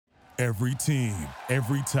Every team,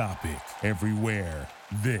 every topic, everywhere.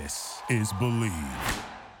 This is Bleav.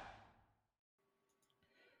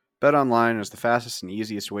 BetOnline is the fastest and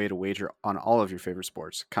easiest way to wager on all of your favorite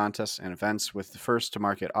sports, contests, and events with the first to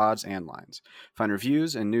market odds and lines. Find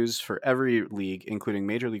reviews and news for every league, including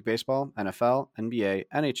Major League Baseball, NFL, NBA,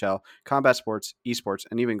 NHL, combat sports, esports,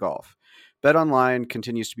 and even golf. BetOnline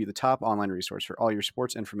continues to be the top online resource for all your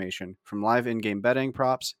sports information, from live in-game betting,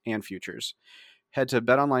 props, and futures. Head to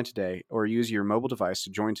BetOnline today or use your mobile device to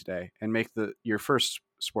join today and make your first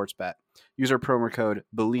sports bet. Use our promo code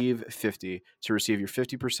Bleav50 to receive your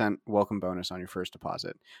 50% welcome bonus on your first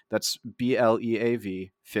deposit. That's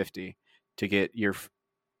BLEAV 50 to get your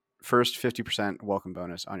first 50% welcome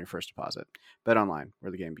bonus on your first deposit. BetOnline,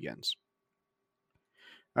 where the game begins.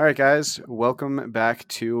 All right, guys, welcome back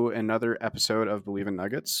to another episode of Bleav in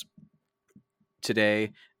Nuggets.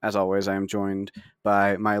 Today, as always, I am joined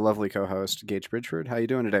by my lovely co-host, Gage Bridgeford. How you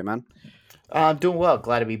doing today, man? I'm doing well.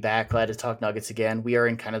 Glad to be back. Glad to talk Nuggets again. We are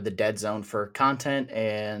in kind of the dead zone for content,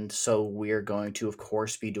 and so we're going to, of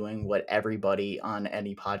course, be doing what everybody on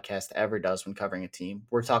any podcast ever does when covering a team.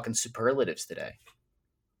 We're talking superlatives today.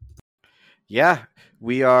 Yeah,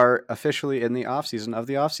 we are officially in the off-season of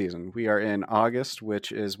the off-season. We are in August,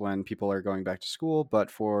 which is when people are going back to school, but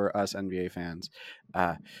for us NBA fans,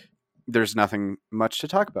 there's nothing much to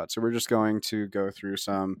talk about. So we're just going to go through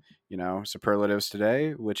some, superlatives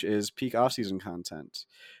today, which is peak off-season content.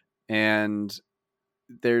 And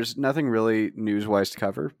there's nothing really news-wise to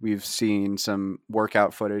cover. We've seen some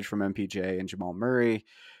workout footage from MPJ and Jamal Murray.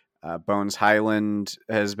 Bones Highland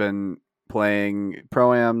has been playing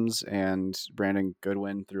pro-ams, and Brandon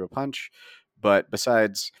Goodwin threw a punch. But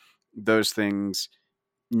besides those things,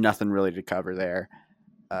 nothing really to cover there.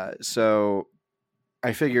 So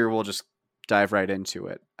I figure we'll just dive right into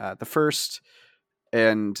it. The first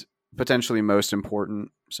and potentially most important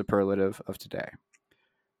superlative of today.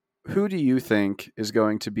 Who do you think is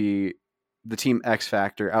going to be the team X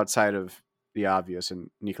factor outside of the obvious and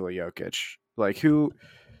Nikola Jokic? Like, who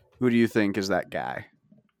do you think is that guy?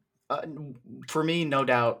 For me, no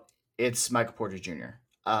doubt, it's Michael Porter Jr.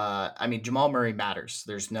 Jamal Murray matters.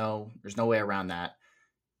 There's no way around that.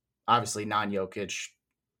 Obviously, non-Jokic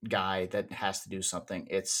guy that has to do something.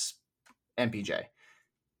 It's MPJ.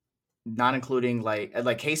 Not including like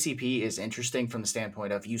KCP is interesting from the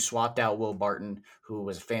standpoint of you swapped out Will Barton, who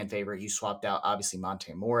was a fan favorite. You swapped out obviously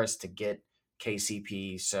Monte Morris to get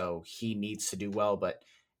KCP, so he needs to do well. But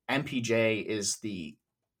MPJ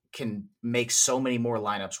can make so many more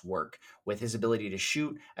lineups work with his ability to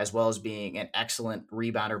shoot as well as being an excellent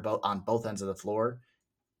rebounder on both ends of the floor.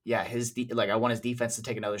 Yeah, I want his defense to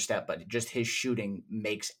take another step, but just his shooting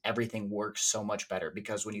makes everything work so much better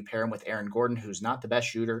because when you pair him with Aaron Gordon, who's not the best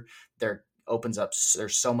shooter, there's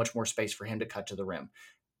so much more space for him to cut to the rim.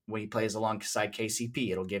 When he plays alongside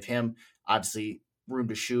KCP, it'll give him obviously room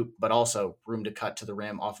to shoot, but also room to cut to the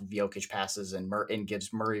rim off of Jokic passes, and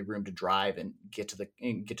gives Murray room to drive and get to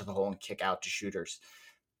the hole and kick out to shooters.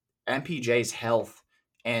 MPJ's health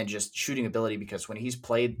and just shooting ability, because when he's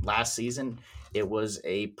played last season, it was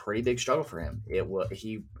a pretty big struggle for him.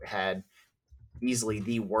 He had easily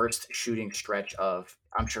the worst shooting stretch of,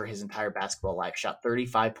 I'm sure, his entire basketball life. Shot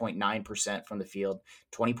 35.9% from the field,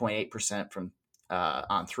 20.8% from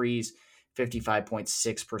on threes,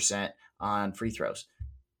 55.6% on free throws.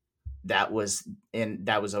 That was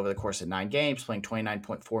over the course of 9 games, playing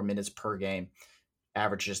 29.4 minutes per game,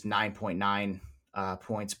 average just 9.9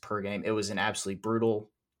 points per game. It was an absolutely brutal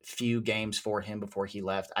few games for him before he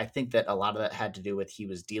left. I think that a lot of that had to do with he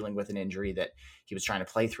was dealing with an injury that he was trying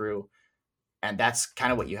to play through. And that's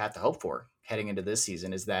kind of what you have to hope for heading into this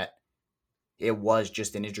season, is that it was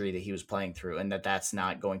just an injury that he was playing through, and that's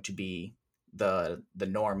not going to be the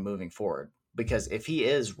norm moving forward. Because if he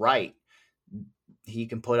is right, he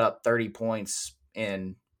can put up 30 points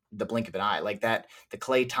in the blink of an eye. Like that, the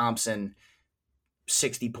Klay Thompson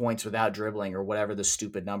 60 points without dribbling or whatever the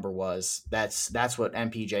stupid number was. That's what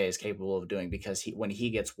MPJ is capable of doing, because when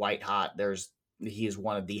he gets white hot, he is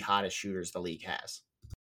one of the hottest shooters the league has.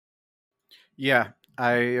 Yeah,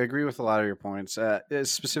 I agree with a lot of your points,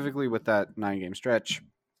 specifically with that 9-game stretch.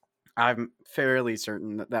 I'm fairly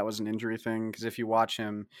certain that was an injury thing, because if you watch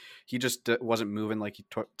him, he just wasn't moving like he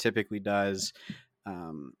typically does.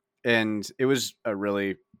 And it was a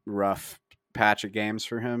really rough patch of games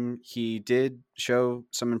for him. He did show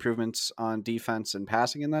some improvements on defense and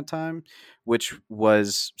passing in that time, which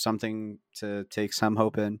was something to take some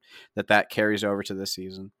hope in that carries over to this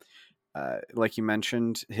season. Like you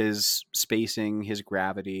mentioned, his spacing, his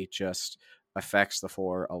gravity just affects the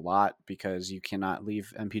floor a lot, because you cannot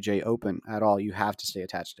leave MPJ open at all. You have to stay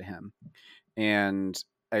attached to him. And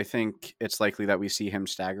I think it's likely that we see him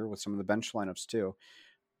stagger with some of the bench lineups too.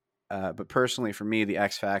 But personally, for me, the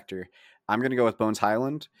X factor, I'm going to go with Bones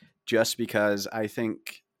Highland just because I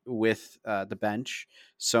think with the bench,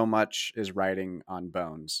 so much is riding on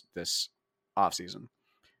Bones this offseason.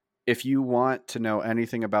 If you want to know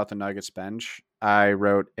anything about the Nuggets bench, I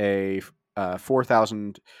wrote a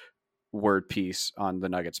 4,000 word piece on the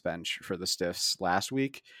Nuggets bench for the Stiffs last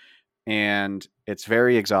week. And it's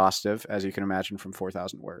very exhaustive, as you can imagine, from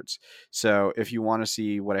 4,000 words. So if you want to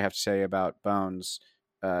see what I have to say about Bones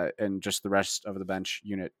and just the rest of the bench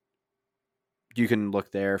unit, you can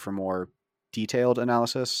look there for more detailed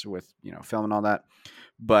analysis with, film and all that.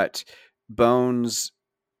 But Bones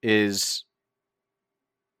is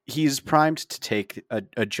he's primed to take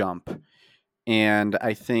a jump. And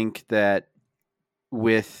I think that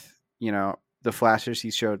with, the flashes he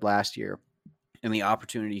showed last year and the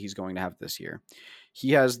opportunity he's going to have this year,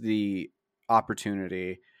 he has the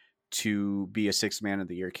opportunity to be a sixth man of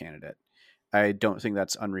the year candidate. I don't think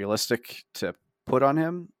that's unrealistic to put on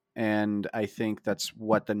him. And I think that's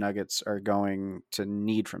what the Nuggets are going to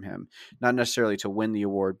need from him. Not necessarily to win the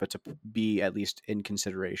award, but to be at least in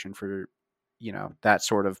consideration for, that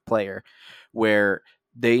sort of player where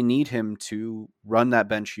they need him to run that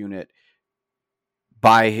bench unit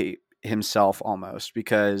by himself almost,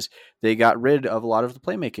 because they got rid of a lot of the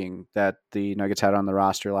playmaking that the Nuggets had on the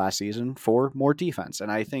roster last season for more defense.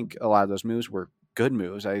 And I think a lot of those moves were good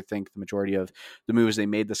moves. I think the majority of the moves they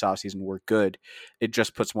made this offseason were good. It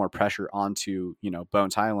just puts more pressure onto,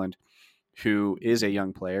 Bones Highland, who is a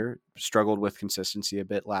young player, struggled with consistency a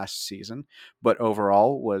bit last season, but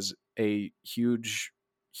overall was a huge,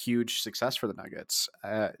 huge success for the Nuggets.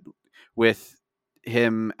 With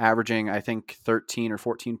him averaging, I think, 13 or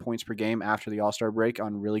 14 points per game after the All-Star break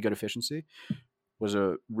on really good efficiency, was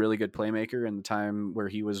a really good playmaker in the time where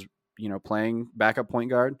he was, playing backup point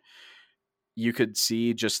guard. You could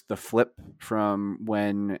see just the flip from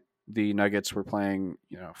when the Nuggets were playing,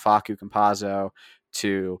 Facu Campazzo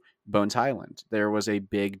to Bones Highland. There was a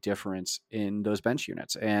big difference in those bench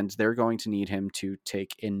units, and they're going to need him to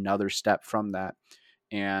take another step from that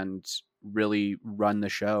and really run the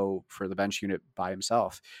show for the bench unit by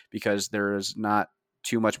himself, because there is not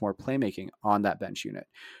too much more playmaking on that bench unit.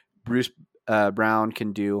 Bruce Brown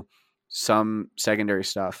can do some secondary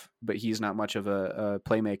stuff, but he's not much of a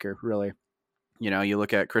playmaker, really. You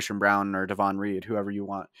look at Christian Brown or Devon Reed, whoever you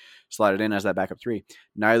want, slide it in as that backup three.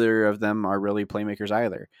 Neither of them are really playmakers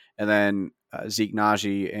either. And then Zeke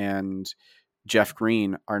Naji and Jeff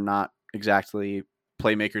Green are not exactly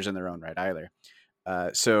playmakers in their own right either.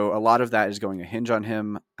 So a lot of that is going to hinge on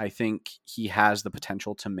him. I think he has the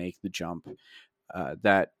potential to make the jump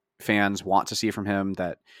that fans want to see from him,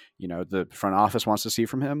 that, the front office wants to see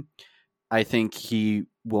from him. I think he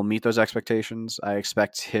will meet those expectations. I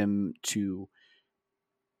expect him to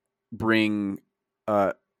bring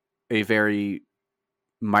a very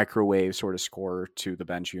microwave sort of score to the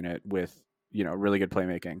bench unit with, really good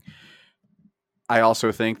playmaking. I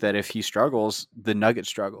also think that if he struggles, the Nuggets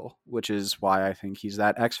struggle, which is why I think he's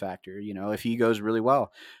that X factor. If he goes really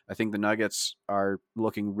well, I think the Nuggets are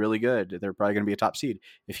looking really good. They're probably going to be a top seed.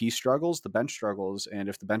 If he struggles, the bench struggles. And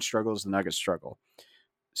if the bench struggles, the Nuggets struggle.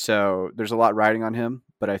 So there's a lot riding on him,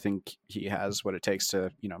 but I think he has what it takes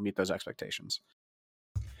to, meet those expectations.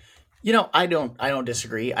 I don't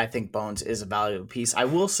disagree. I think Bones is a valuable piece. I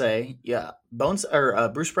will say, yeah, Bones or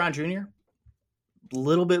Bruce Brown Jr., a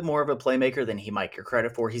little bit more of a playmaker than he might get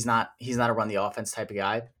credit for. He's not a run the offense type of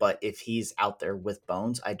guy, but if he's out there with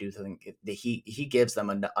Bones, I do think that he gives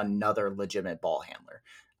them another legitimate ball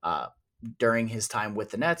handler. During his time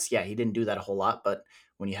with the Nets, yeah, he didn't do that a whole lot, but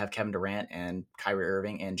when you have Kevin Durant and Kyrie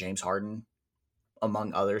Irving and James Harden,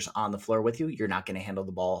 among others, on the floor with you, you're not going to handle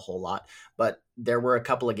the ball a whole lot. But there were a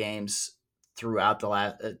couple of games throughout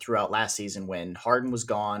last season when Harden was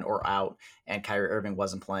gone or out and Kyrie Irving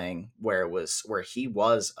wasn't playing, where he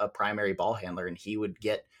was a primary ball handler and he would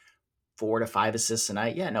get 4 to 5 assists a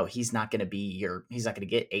night. Yeah, no, he's not going to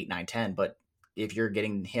get 8, 9, 10. But if you're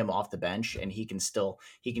getting him off the bench and he can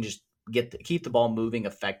just keep the ball moving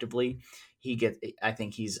effectively, I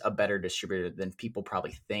think he's a better distributor than people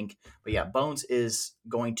probably think. But yeah, Bones is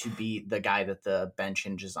going to be the guy that the bench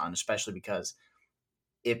hinges on, especially because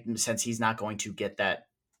since he's not going to get that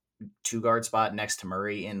 2 guard spot next to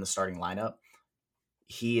Murray in the starting lineup,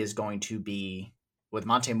 he is going to be, with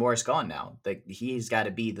Monte Morris gone now, he's got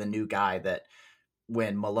to be the new guy that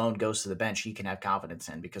when Malone goes to the bench, he can have confidence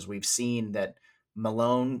in, because we've seen that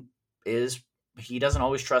Malone he doesn't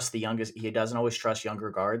always trust younger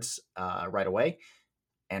guards right away.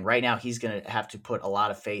 And right now he's going to have to put a lot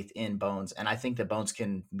of faith in Bones. And I think that Bones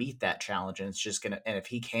can meet that challenge. And it's just going to, and if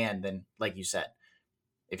he can, then like you said,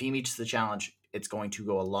 if he meets the challenge, it's going to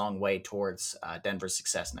go a long way towards Denver's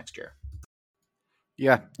success next year.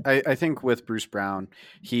 Yeah, I think with Bruce Brown,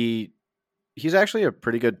 he's actually a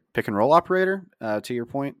pretty good pick and roll operator, to your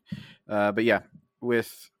point. But yeah,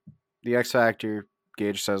 with the X Factor,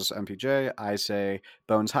 Gage says MPJ, I say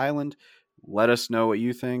Bones Highland. Let us know what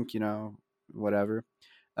you think, whatever.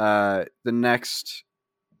 The next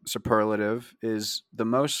superlative is the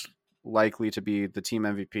most likely to be the team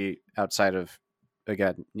MVP outside of,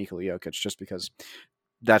 again, Nikola Jokic, just because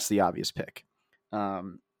that's the obvious pick.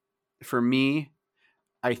 For me,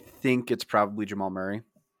 I think it's probably Jamal Murray.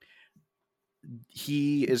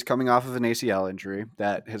 He is coming off of an ACL injury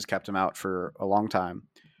that has kept him out for a long time.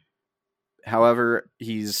 However,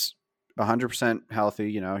 he's 100%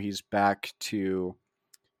 healthy. He's back to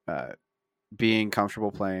being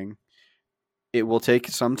comfortable playing. It will take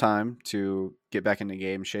some time to get back into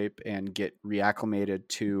game shape and get reacclimated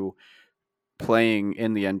to playing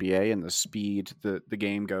in the NBA and the speed the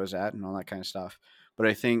game goes at and all that kind of stuff. But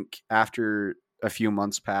I think after a few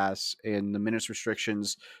months pass and the minutes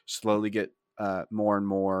restrictions slowly get more and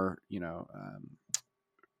more,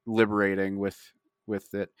 liberating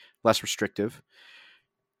with it, less restrictive,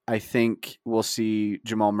 I think we'll see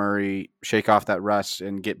Jamal Murray shake off that rust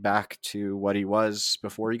and get back to what he was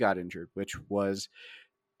before he got injured, which was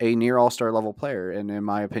a near all-star level player. And in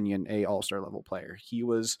my opinion, a all-star level player. He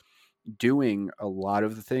was doing a lot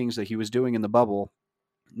of the things that he was doing in the bubble,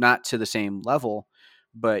 not to the same level,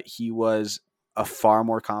 but he was a far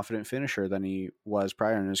more confident finisher than he was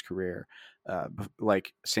prior in his career.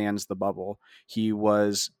 Like sans the bubble, he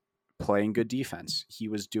was playing good defense. He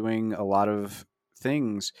was doing a lot of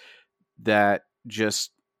things that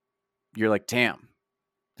just, you're like, damn,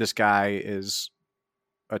 this guy is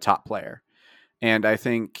a top player. And I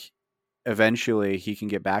think eventually he can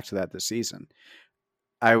get back to that this season.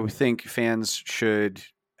 I would think fans should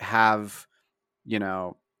have,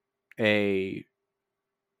 a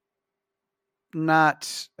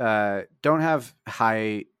not don't have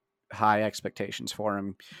high expectations for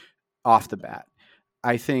him off the bat.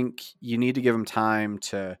 I think you need to give him time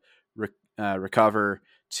to recover,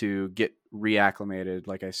 to get reacclimated,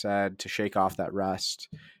 like I said, to shake off that rust.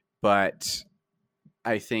 But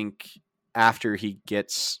I think after he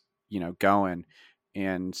gets, going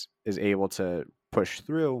and is able to push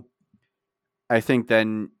through, I think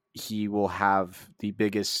then he will have the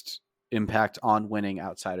biggest impact on winning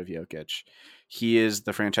outside of Jokic. He is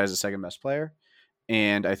the franchise's second best player,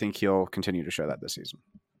 and I think he'll continue to show that this season.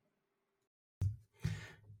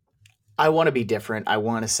 I want to be different. I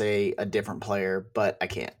want to say a different player, but I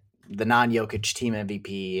can't. The non-Jokic team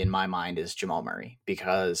MVP in my mind is Jamal Murray,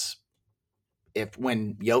 because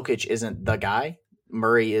when Jokic isn't the guy,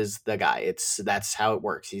 Murray is the guy. That's how it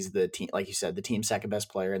works. He's the team, like you said, the team's second best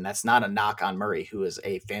player, and that's not a knock on Murray, who is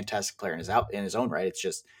a fantastic player in his own right. It's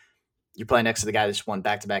just you're playing next to the guy that's won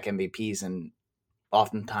back-to-back MVPs and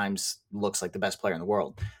oftentimes looks like the best player in the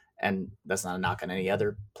world. And that's not a knock on any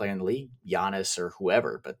other player in the league, Giannis or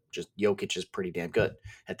whoever, but just Jokic is pretty damn good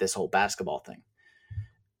at this whole basketball thing.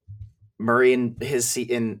 Murray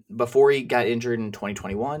before he got injured in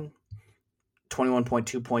 2021,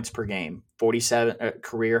 21.2 points per game, 47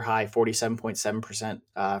 career high,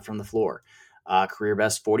 47.7% from the floor, career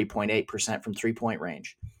best 40.8% from 3-point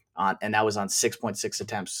range, and that was on 6.6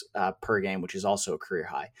 attempts per game, which is also a career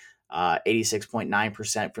high.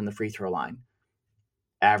 86.9% from the free throw line,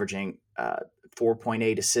 averaging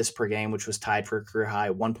 4.8 assists per game, which was tied for a career high,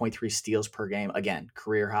 1.3 steals per game, again,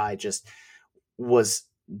 career high. Just was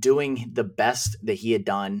doing the best that he had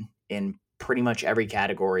done in pretty much every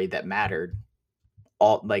category that mattered,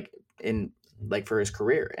 all for his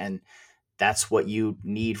career. And that's what you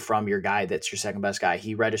need from your guy that's your second best guy.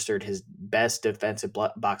 He registered his best defensive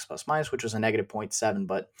box plus minus, which was a negative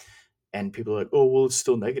 0.7, and people are like, oh, well, it's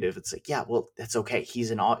still negative. It's like, yeah, well, that's okay.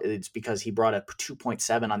 It's because he brought a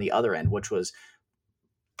 2.7 on the other end, which was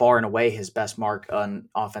far and away his best mark on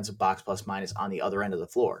offensive box plus minus on the other end of the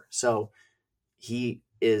floor. So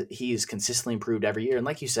he's consistently improved every year. And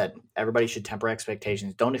like you said, everybody should temper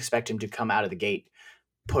expectations. Don't expect him to come out of the gate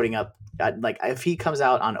putting up, if he comes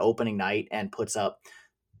out on opening night and puts up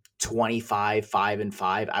 25, 5 and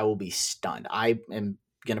 5, I will be stunned. I am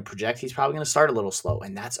going to project he's probably going to start a little slow,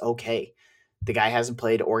 and that's okay. The guy hasn't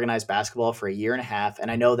played organized basketball for a year and a half,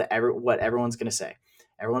 and I know that what everyone's going to say.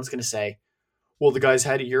 Everyone's going to say, well, the guy's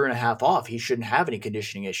had a year and a half off. He shouldn't have any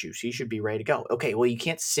conditioning issues. He should be ready to go. Okay, well, you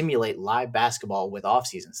can't simulate live basketball with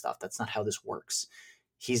off-season stuff. That's not how this works.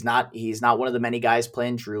 He's not one of the many guys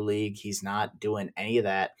playing Drew League. He's not doing any of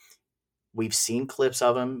that. We've seen clips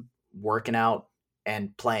of him working out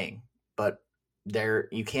and playing, but there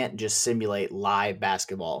you can't just simulate live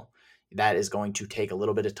basketball. That is going to take a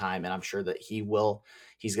little bit of time, and I'm sure that he will.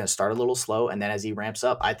 He's going to start a little slow, and then as he ramps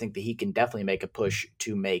up, I think that he can definitely make a push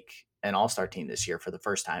to make an All-Star team this year for the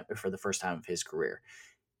first time of his career.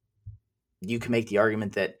 You can make the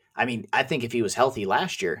argument that I think if he was healthy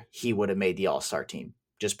last year, he would have made the All-Star team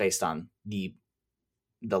just based on the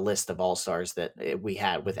list of all stars that we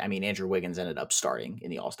had with, Andrew Wiggins ended up starting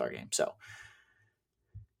in the All-Star game. So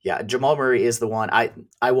yeah, Jamal Murray is the one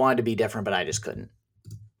I wanted to be different, but I just couldn't.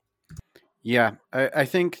 Yeah, I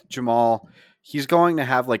think Jamal, he's going to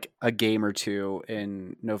have like a game or two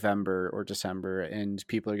in November or December, and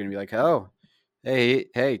people are going to be like, oh,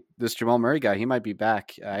 hey, this Jamal Murray guy, he might be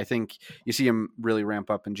back. I think you see him really ramp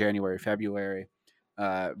up in January, February.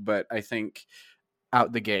 But I think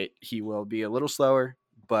out the gate, he will be a little slower.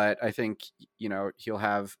 But I think, he'll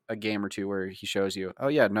have a game or two where he shows you, oh,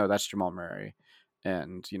 yeah, no, that's Jamal Murray.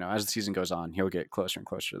 And, as the season goes on, he'll get closer and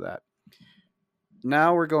closer to that.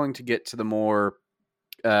 Now we're going to get to the more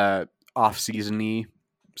off-season-y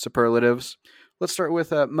superlatives. Let's start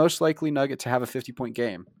with most likely Nugget to have a 50-point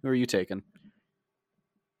game. Who are you taking?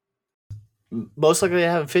 Most likely to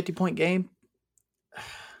have a 50-point game.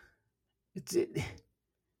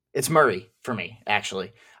 It's Murray for me,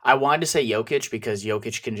 actually. I wanted to say Jokic because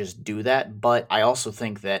Jokic can just do that, but I also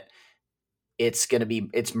think that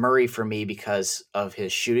it's Murray for me because of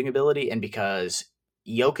his shooting ability and because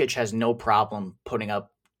Jokic has no problem putting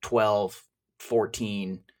up 12,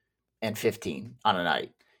 14, and 15 on a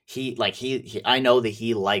night. I know that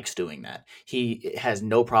he likes doing that. He has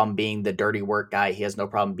no problem being the dirty work guy. He has no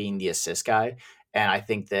problem being the assist guy. And I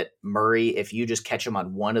think that Murray, if you just catch him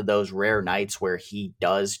on one of those rare nights where he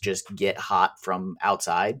does just get hot from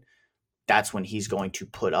outside, that's when he's going to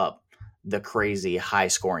put up the crazy high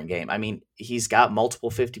scoring game. He's got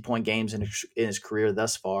multiple 50-point games in his career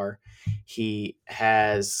thus far. He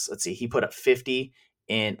has, he put up 50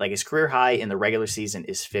 in his career high in the regular season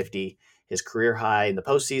is 50. His career high in the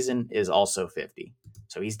postseason is also 50.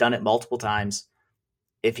 So he's done it multiple times.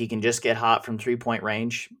 If he can just get hot from 3-point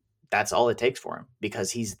range, that's all it takes for him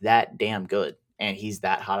because he's that damn good and he's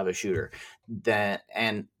that hot of a shooter.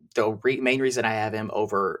 And the main reason I have him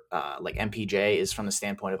over MPJ is from the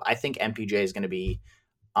standpoint of I think MPJ is going to be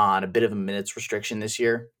on a bit of a minutes restriction this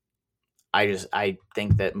year. I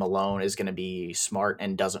think that Malone is going to be smart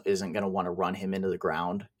and isn't going to want to run him into the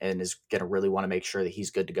ground and is going to really want to make sure that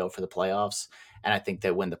he's good to go for the playoffs. And I think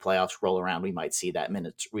that when the playoffs roll around,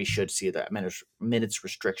 we should see that minutes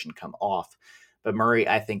restriction come off. But Murray,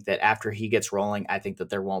 I think that after he gets rolling, I think that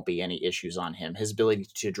there won't be any issues on him. His ability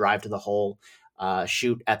to drive to the hole,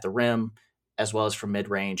 shoot at the rim, as well as from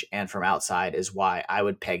mid-range and from outside is why I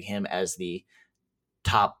would peg him as the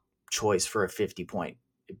top choice for a 50-point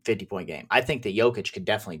game. I think that Jokic could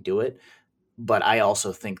definitely do it, but I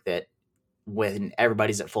also think that when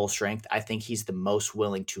everybody's at full strength, I think he's the most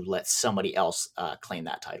willing to let somebody else claim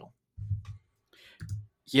that title.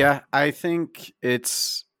 Yeah, I think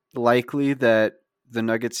it's likely that the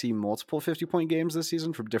Nuggets see multiple 50-point games this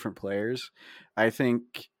season from different players. I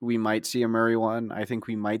think we might see a Murray one. I think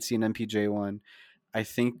we might see an MPJ one. I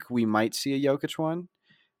think we might see a Jokic one.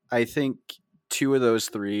 I think two of those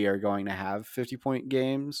three are going to have 50-point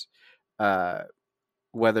games,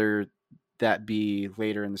 whether that be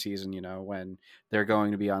later in the season, when they're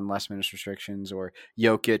going to be on less minutes restrictions, or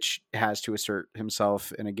Jokic has to assert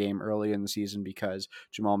himself in a game early in the season because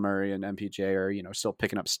Jamal Murray and MPJ are, still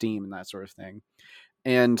picking up steam and that sort of thing.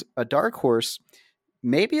 And a dark horse,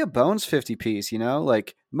 maybe a Bones 50 piece,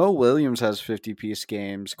 like Mo Williams has 50 piece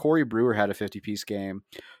games. Corey Brewer had a 50 piece game.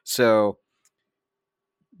 So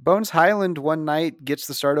Bones Highland one night gets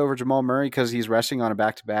the start over Jamal Murray because he's resting on a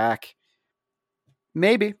back-to-back.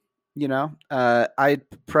 Maybe, I'd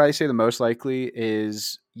probably say the most likely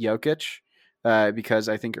is Jokic because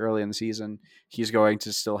I think early in the season he's going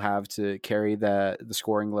to still have to carry the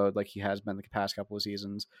scoring load like he has been the past couple of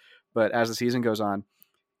seasons. But as the season goes on,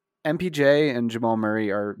 MPJ and Jamal Murray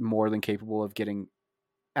are more than capable of getting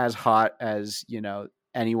as hot as,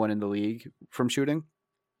 anyone in the league from shooting.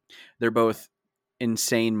 They're both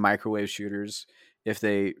insane microwave shooters if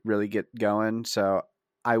they really get going. So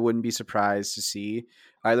I wouldn't be surprised to see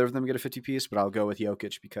either of them get a 50 piece, but I'll go with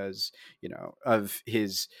Jokic because, of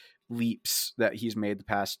his leaps that he's made the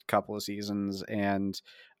past couple of seasons. And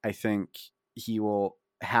I think he will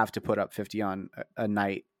have to put up 50 on a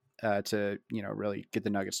night to, really get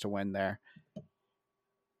the Nuggets to win there.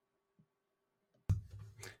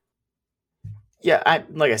 Yeah,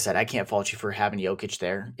 like I said, I can't fault you for having Jokic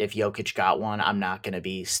there. If Jokic got one, I'm not going to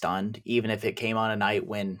be stunned, even if it came on a night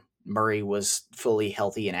when Murray was fully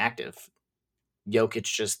healthy and active. Jokic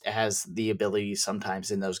just has the ability sometimes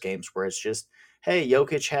in those games where it's just, hey,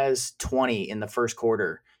 Jokic has 20 in the first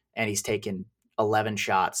quarter and he's taken 11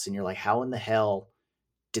 shots, and you're like, how in the hell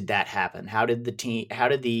did that happen? How did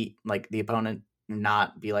the opponent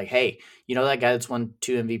not be like, hey, you know that guy that's won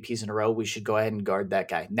 2 MVPs in a row? We should go ahead and guard that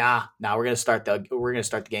guy. Nah, we're gonna start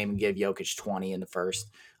the game and give Jokic 20 in the first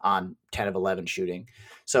on 10 of 11 shooting.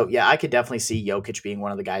 So yeah, I could definitely see Jokic being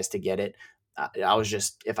one of the guys to get it. I was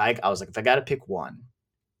just I was like, if I got to pick one,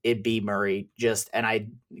 it'd be Murray. And I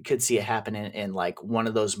could see it happening in like one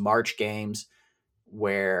of those March games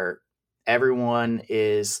where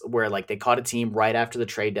where like they caught a team right after the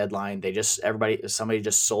trade deadline. Somebody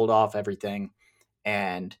just sold off everything,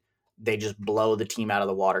 and they just blow the team out of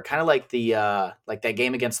the water. Kind of like the like that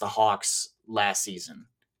game against the Hawks last season,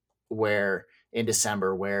 where in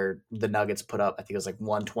December, where the Nuggets put up, I think it was like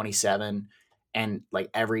 127, and like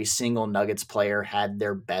every single Nuggets player had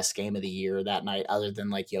their best game of the year that night, other than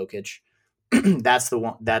like Jokic. That's the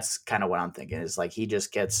one. That's kind of what I'm thinking, is like he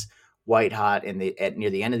just gets white hot near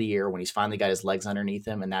the end of the year when he's finally got his legs underneath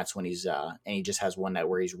him, and that's when he just has one night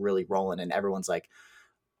where he's really rolling, and everyone's like,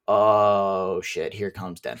 oh shit, here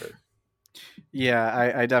comes Denver.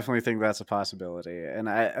 Yeah, I definitely think that's a possibility, and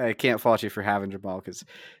I can't fault you for having Jamal, because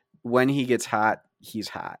when he gets hot, he's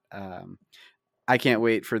hot. I can't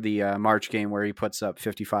wait for the March game where he puts up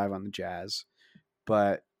 55 on the Jazz.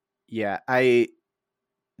 But yeah, the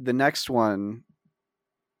next one,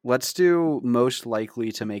 let's do most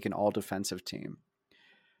likely to make an all defensive team.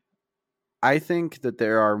 I think that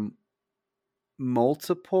there are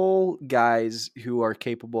multiple guys who are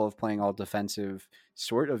capable of playing all defensive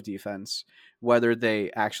sort of defense. Whether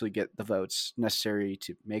they actually get the votes necessary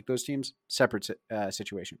to make those teams, separate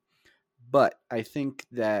situation. But I think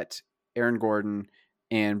that Aaron Gordon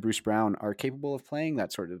and Bruce Brown are capable of playing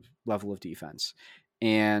that sort of level of defense.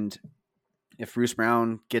 And if Bruce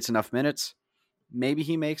Brown gets enough minutes, maybe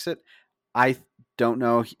he makes it. I don't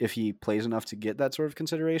know if he plays enough to get that sort of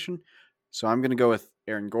consideration. So I'm going to go with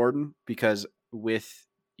Aaron Gordon, because with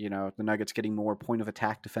the Nuggets getting more point of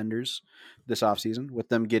attack defenders this offseason, with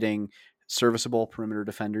them getting serviceable perimeter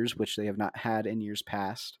defenders, which they have not had in years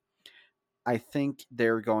past, I think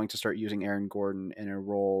they're going to start using Aaron Gordon in a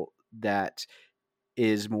role that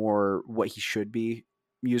is more what he should be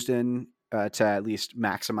used in, to at least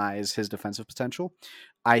maximize his defensive potential.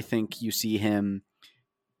 I think you see him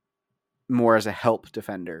more as a help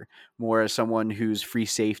defender, more as someone who's free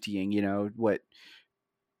safetying, what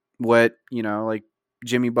like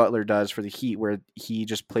Jimmy Butler does for the Heat, where he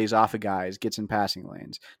just plays off of guys, gets in passing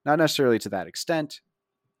lanes. Not necessarily to that extent,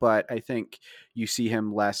 but I think you see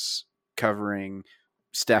him less covering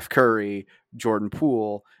Steph Curry, Jordan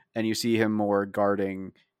Poole, and you see him more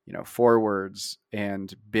guarding, forwards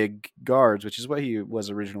and big guards, which is what he was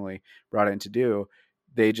originally brought in to do.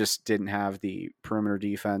 They just didn't have the perimeter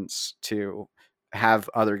defense to have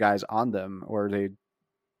other guys on them, or they'd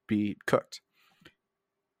be cooked.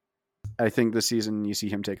 I think this season you see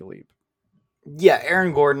him take a leap. Yeah,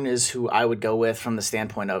 Aaron Gordon is who I would go with from the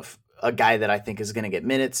standpoint of a guy that I think is going to get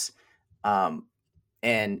minutes. Um,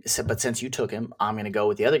 but since you took him, I'm going to go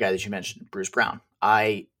with the other guy that you mentioned, Bruce Brown.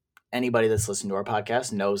 Anybody that's listened to our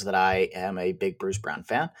podcast knows that I am a big Bruce Brown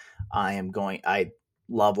fan. I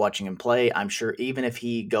love watching him play. I'm sure even if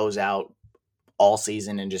he goes out all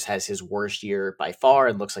season and just has his worst year by far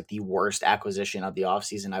and looks like the worst acquisition of the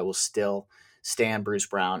offseason, I will still stand Bruce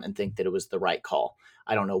Brown and think that it was the right call.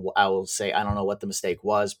 I don't know. I will say I don't know what the mistake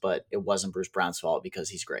was, but it wasn't Bruce Brown's fault because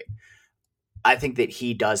he's great. I think that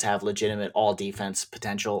he does have legitimate all defense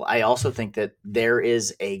potential. I also think that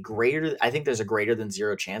there's a greater than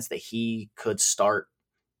zero chance that he could start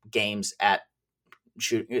games at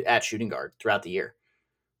shooting guard throughout the year.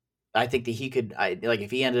 I think that he could,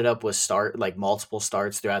 if he ended up with multiple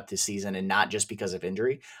starts throughout the season and not just because of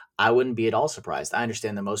injury, I wouldn't be at all surprised. I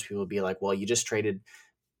understand that most people would be like, well, you just traded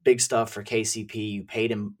big stuff for KCP. You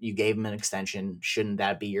paid him, you gave him an extension. Shouldn't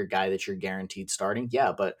that be your guy that you're guaranteed starting?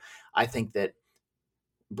 Yeah, but I think that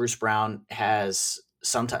Bruce Brown has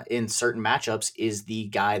sometimes in certain matchups is the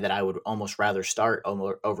guy that I would almost rather start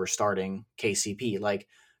over starting KCP, like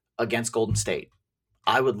against Golden State.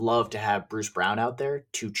 I would love to have Bruce Brown out there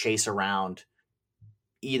to chase around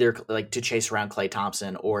Klay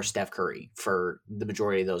Thompson or Steph Curry for the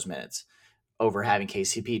majority of those minutes over having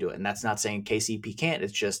KCP do it. And that's not saying KCP can't.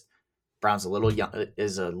 It's just Brown's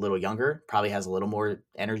is a little younger, probably has a little more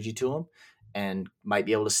energy to him, and might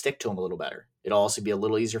be able to stick to him a little better. It'll also be a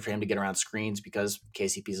little easier for him to get around screens because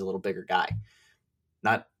KCP is a little bigger guy.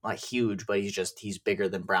 not like huge, but he's bigger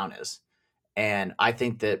than Brown is. And I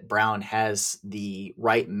think that Brown has the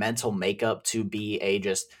right mental makeup to be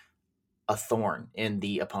just a thorn in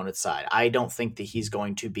the opponent's side. I don't think that he's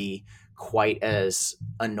going to be quite as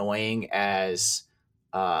annoying as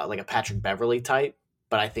like a Patrick Beverly type,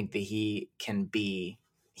 but I think that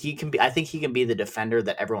I think he can be the defender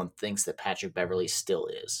that everyone thinks that Patrick Beverly still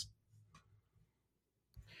is.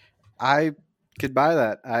 I could buy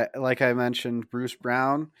that. Like I mentioned, Bruce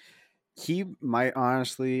Brown, he might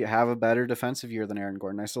honestly have a better defensive year than Aaron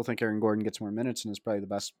Gordon. I still think Aaron Gordon gets more minutes and is probably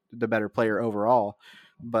the better player overall,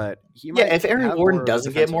 but he Yeah, might if Aaron have Gordon more of a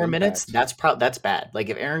doesn't get defensive more minutes, impact. that's bad. Like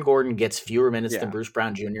if Aaron Gordon gets fewer minutes than Yeah. Bruce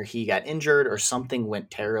Brown Jr., he got injured or something went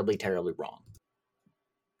terribly, terribly wrong.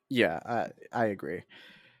 Yeah, I agree.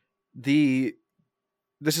 This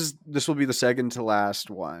will be the second to last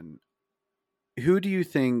one. Who do you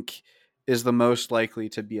think is the most likely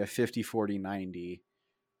to be a 50-40-90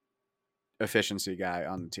 efficiency guy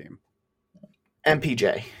on the team?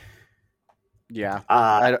 MPJ. Yeah.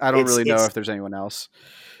 Uh, I don't it's really know it's if there's anyone else.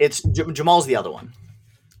 it's Jamal's the other one.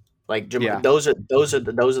 Like Yeah. those are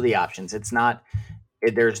the options. It's not.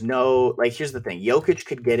 There's no like. Here's the thing: Jokic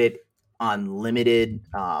could get it on limited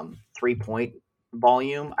 3-point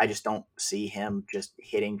volume. I just don't see him just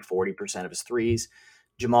hitting 40% of his threes.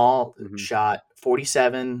 Jamal Hmm. shot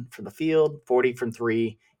 47 from the field, 40 from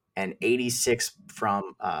three, and 86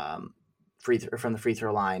 from from the free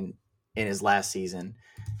throw line in his last season.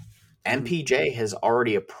 Hmm. MPJ has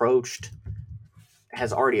already approached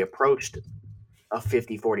a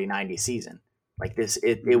 50-40-90 season. Like this,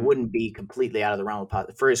 it Hmm. wouldn't be completely out of the realm of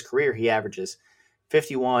possibility. For his career, he averages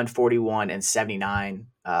 51, 41, and 79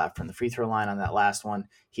 from the free throw line on that last one.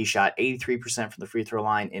 He shot 83% from the free throw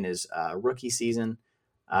line in his rookie season,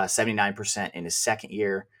 79% in his second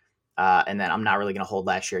year. And then I'm not really going to hold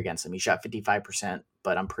last year against him. He shot 55%,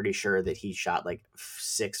 but I'm pretty sure that he shot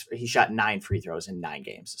he shot 9 free throws in 9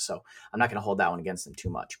 games. So I'm not going to hold that one against him too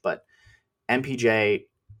much. But MPJ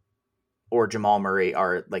or Jamal Murray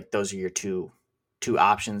are like those are your two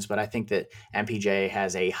options. But I think that MPJ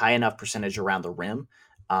has a high enough percentage around the rim.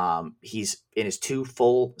 He's in his 2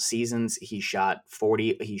 full seasons. He shot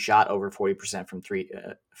 40. He shot over 40% from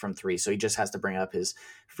three. So he just has to bring up his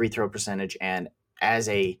free throw percentage. And as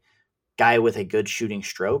a guy with a good shooting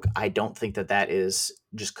stroke, I don't think that is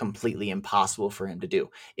just completely impossible for him to do.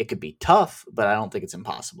 It could be tough, but I don't think it's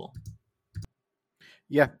impossible.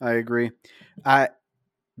 Yeah, I agree. I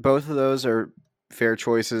Both of those are fair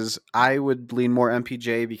choices. I would lean more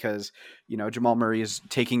MPJ because, Jamal Murray is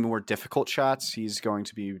taking more difficult shots. He's going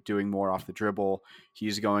to be doing more off the dribble.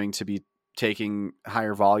 He's going to be taking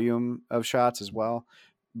higher volume of shots as well.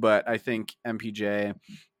 But I think MPJ,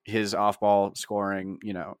 his off ball scoring,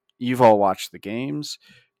 you've all watched the games.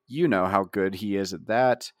 You know how good he is at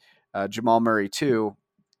that. Jamal Murray, too.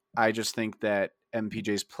 I just think that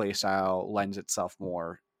MPJ's play style lends itself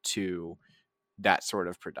more to that sort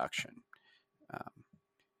of production. Um,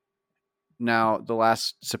 Now, the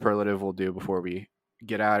last superlative we'll do before we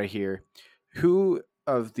get out of here. Who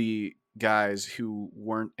of the guys who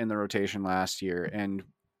weren't in the rotation last year, and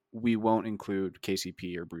we won't include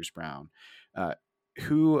KCP or Bruce Brown, uh,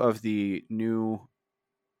 who of the new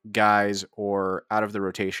guys or out of the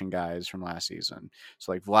rotation guys from last season,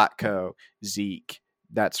 so like Vlatko, Zeke,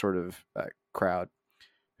 that sort of crowd,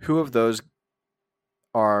 who of those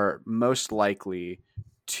are most likely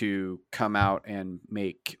to come out and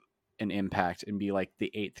make an impact and be like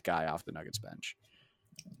the 8th guy off the Nuggets bench?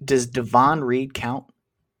 Does Devon Reed count?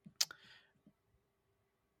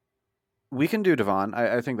 We can do Devon.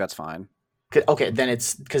 I think that's fine. Okay, then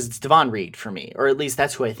it's because it's Devon Reed for me, or at least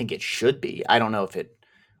that's who I think it should be. I don't know if it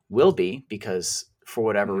will be because for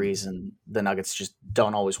whatever Mhm. reason the Nuggets just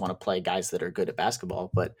don't always want to play guys that are good at basketball.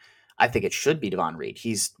 But I think it should be Devon Reed.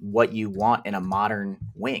 He's what you want in a modern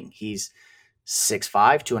wing. He's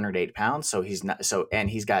 6'5", 208 pounds, so he's not and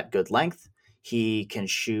he's got good length. He can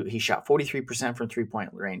shoot. He shot 43% from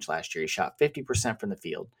 3-point range last year. He shot 50% from the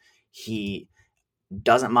field. He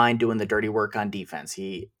doesn't mind doing the dirty work on defense.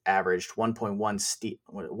 He averaged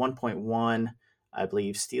 1.1, I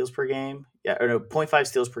believe, steals per game. Yeah, or no, 0.5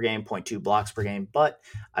 steals per game, 0.2 blocks per game. But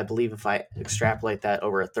I believe if I extrapolate that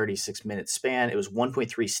over a 36-minute span, it was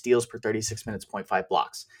 1.3 steals per 36 minutes, 0.5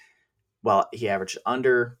 blocks. Well, he averaged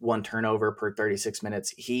under 1 turnover per 36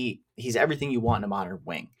 minutes. He's everything you want in a modern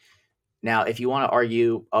wing. Now, if you want to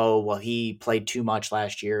argue, oh, well, he played too much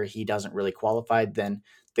last year, he doesn't really qualify, then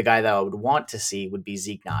the guy that I would want to see would be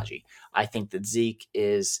Zeke Naji. I think that Zeke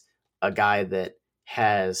is a guy that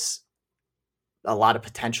has a lot of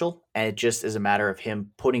potential, and it just is a matter of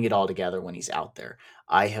him putting it all together when he's out there.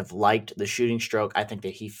 I have liked the shooting stroke. I think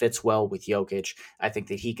that he fits well with Jokic. I think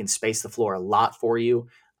that he can space the floor a lot for you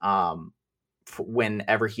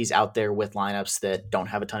whenever he's out there with lineups that don't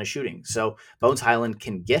have a ton of shooting. So Bones Highland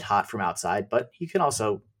can get hot from outside, but he can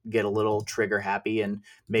also get a little trigger happy and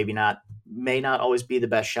may not always be the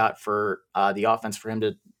best shot for the offense for him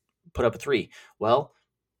to put up a three. Well,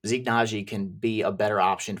 Zeke Naji can be a better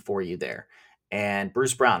option for you there. And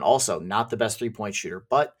Bruce Brown, also not the best 3-point shooter,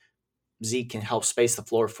 but Zeke can help space the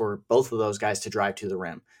floor for both of those guys to drive to the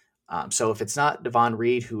rim. So if it's not Devon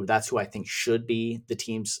Reed, that's who I think should be the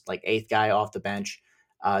team's like eighth guy off the bench,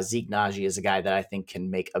 Zeke Naji is a guy that I think can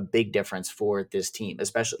make a big difference for this team,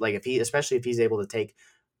 especially if he's able to take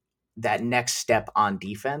that next step on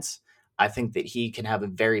defense. I think that he can have a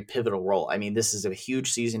very pivotal role. I mean, this is a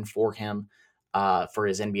huge season for him, for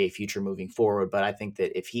his NBA future moving forward. But I think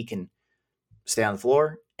that if he can stay on the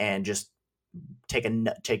floor and just take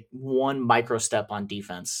one micro step on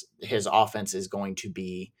defense, his offense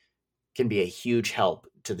can be a huge help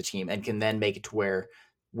to the team, and can then make it to where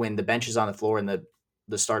when the bench is on the floor and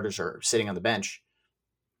the starters are sitting on the bench,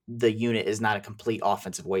 the unit is not a complete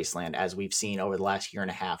offensive wasteland, as we've seen over the last year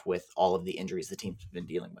and a half with all of the injuries the team's been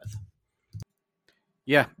dealing with.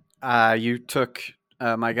 Yeah, you took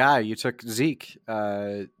my guy. You took Zeke.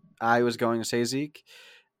 I was going to say Zeke,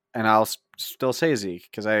 and I'll still say Zeke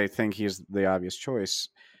because I think he's the obvious choice.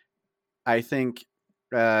 I think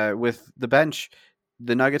with the bench,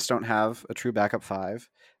 the Nuggets don't have a true backup five.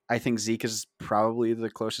 I think Zeke is probably the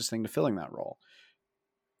closest thing to filling that role.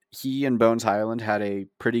 He and Bones Highland had a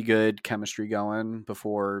pretty good chemistry going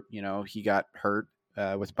before, he got hurt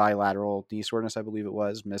with bilateral knee soreness, I believe it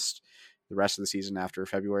was, missed the rest of the season after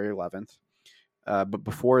February 11th. But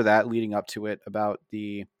before that, leading up to it, about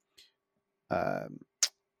the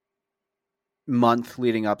month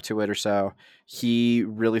leading up to it or so, he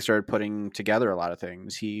really started putting together a lot of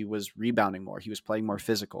things. He was rebounding more. He was playing more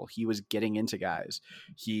physical. He was getting into guys.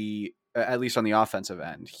 He, at least on the offensive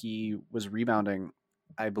end, he was rebounding,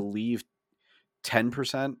 I believe,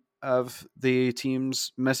 10% of the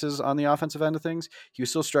team's misses on the offensive end of things. He was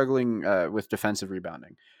still struggling with defensive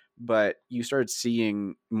rebounding, but you started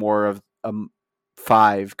seeing more of a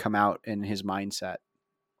five come out in his mindset.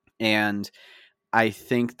 And I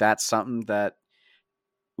think that's something that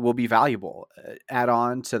will be valuable. Add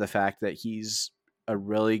on to the fact that he's a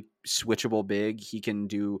really switchable big. He can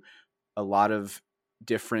do a lot of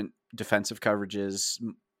different defensive coverages.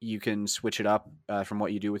 You can switch it up from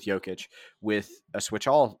what you do with Jokic with a switch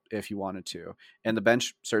all if you wanted to. And the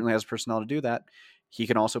bench certainly has personnel to do that. He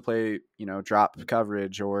can also play, drop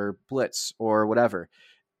coverage or blitz or whatever.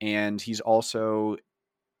 And he's also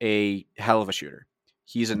a hell of a shooter.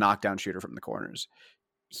 He's a knockdown shooter from the corners.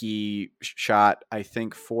 He shot, I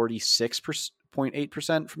think,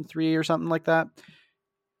 46.8% from three or something like that.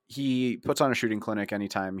 He puts on a shooting clinic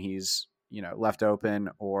anytime he's, left open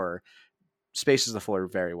or spaces the floor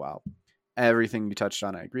very well. Everything you touched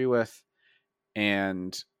on, I agree with.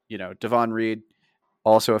 And, Devon Reed,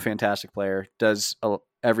 also a fantastic player, does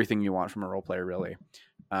everything you want from a role player, really.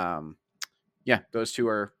 Those two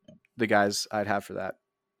are the guys I'd have for that.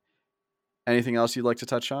 Anything else you'd like to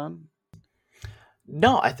touch on?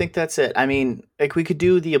 No, I think that's it. I mean, like, we could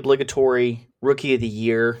do the obligatory rookie of the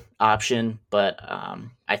year option, but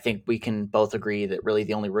I think we can both agree that really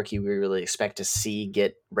the only rookie we really expect to see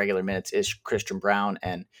get regular minutes is Christian Braun.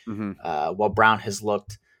 And while Brown has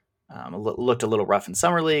looked a little rough in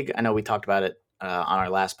summer league, I know we talked about it on our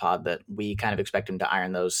last pod that we kind of expect him to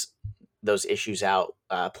iron those issues out,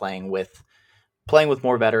 playing with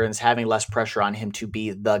more veterans, having less pressure on him to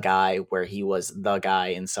be the guy where he was the guy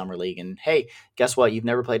in summer league. And hey, guess what? You've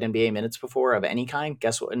never played NBA minutes before of any kind.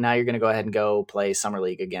 Guess what? Now you're going to go ahead and go play summer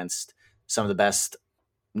league against some of the best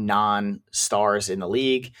non-stars in the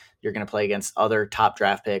league. You're going to play against other top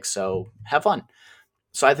draft picks. So have fun.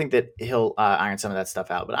 So I think that he'll iron some of that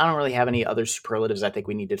stuff out, but I don't really have any other superlatives I think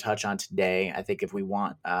we need to touch on today. I think if we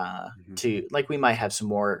want to, like, we might have some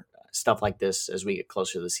more stuff like this as we get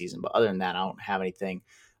closer to the season. But other than that, I don't have anything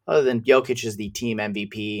other than Jokic is the team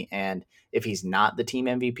MVP. And if he's not the team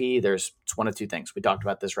MVP, it's one of two things. We talked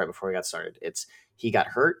about this right before we got started. It's he got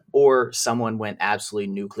hurt or someone went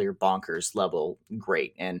absolutely nuclear bonkers level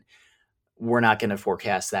great. And we're not going to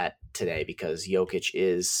forecast that today because Jokic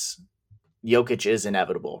is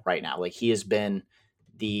inevitable right now. Like, he has been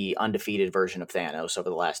the undefeated version of Thanos over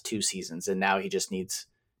the last 2 seasons. And now he just needs,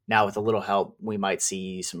 now with a little help, we might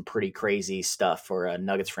see some pretty crazy stuff for a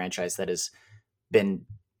Nuggets franchise that has been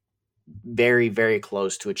very, very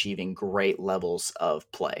close to achieving great levels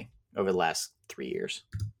of play over the last 3 years.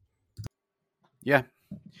 Yeah.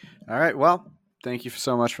 All right. Well, thank you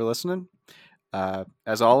so much for listening.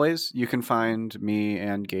 As always, you can find me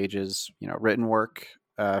and Gage's written work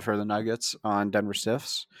for the Nuggets on Denver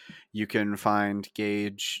Stiffs. You can find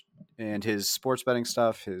Gage and his sports betting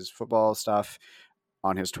stuff, his football stuff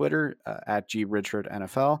on his Twitter at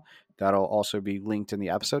GRichardNFL. That'll also be linked in the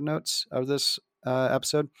episode notes of this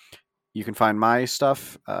episode. You can find my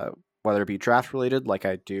stuff, whether it be draft related, like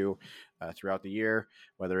I do throughout the year,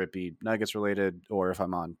 whether it be Nuggets related, or if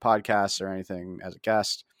I'm on podcasts or anything as a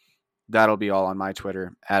guest. That'll be all on my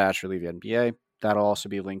Twitter at AsherLevyNBA. That'll also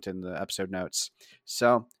be linked in the episode notes.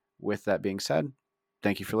 So, with that being said,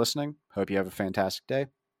 thank you for listening. Hope you have a fantastic day.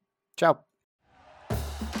 Ciao.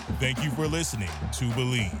 Thank you for listening to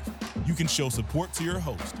Bleav. You can show support to your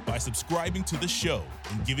host by subscribing to the show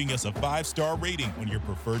and giving us a 5-star rating on your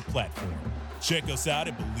preferred platform. Check us out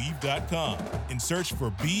at Bleav.com and search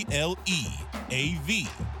for BLEAV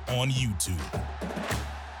on YouTube.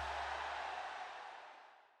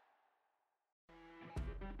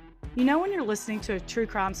 You know when you're listening to a true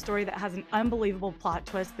crime story that has an unbelievable plot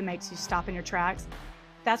twist that makes you stop in your tracks?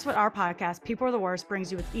 That's what our podcast, People Are the Worst,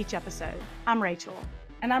 brings you with each episode. I'm Rachel.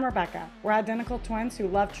 And I'm Rebecca. We're identical twins who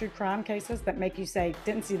love true crime cases that make you say,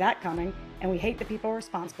 didn't see that coming, and we hate the people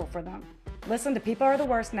responsible for them. Listen to People Are the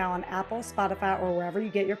Worst now on Apple, Spotify, or wherever you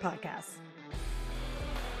get your podcasts.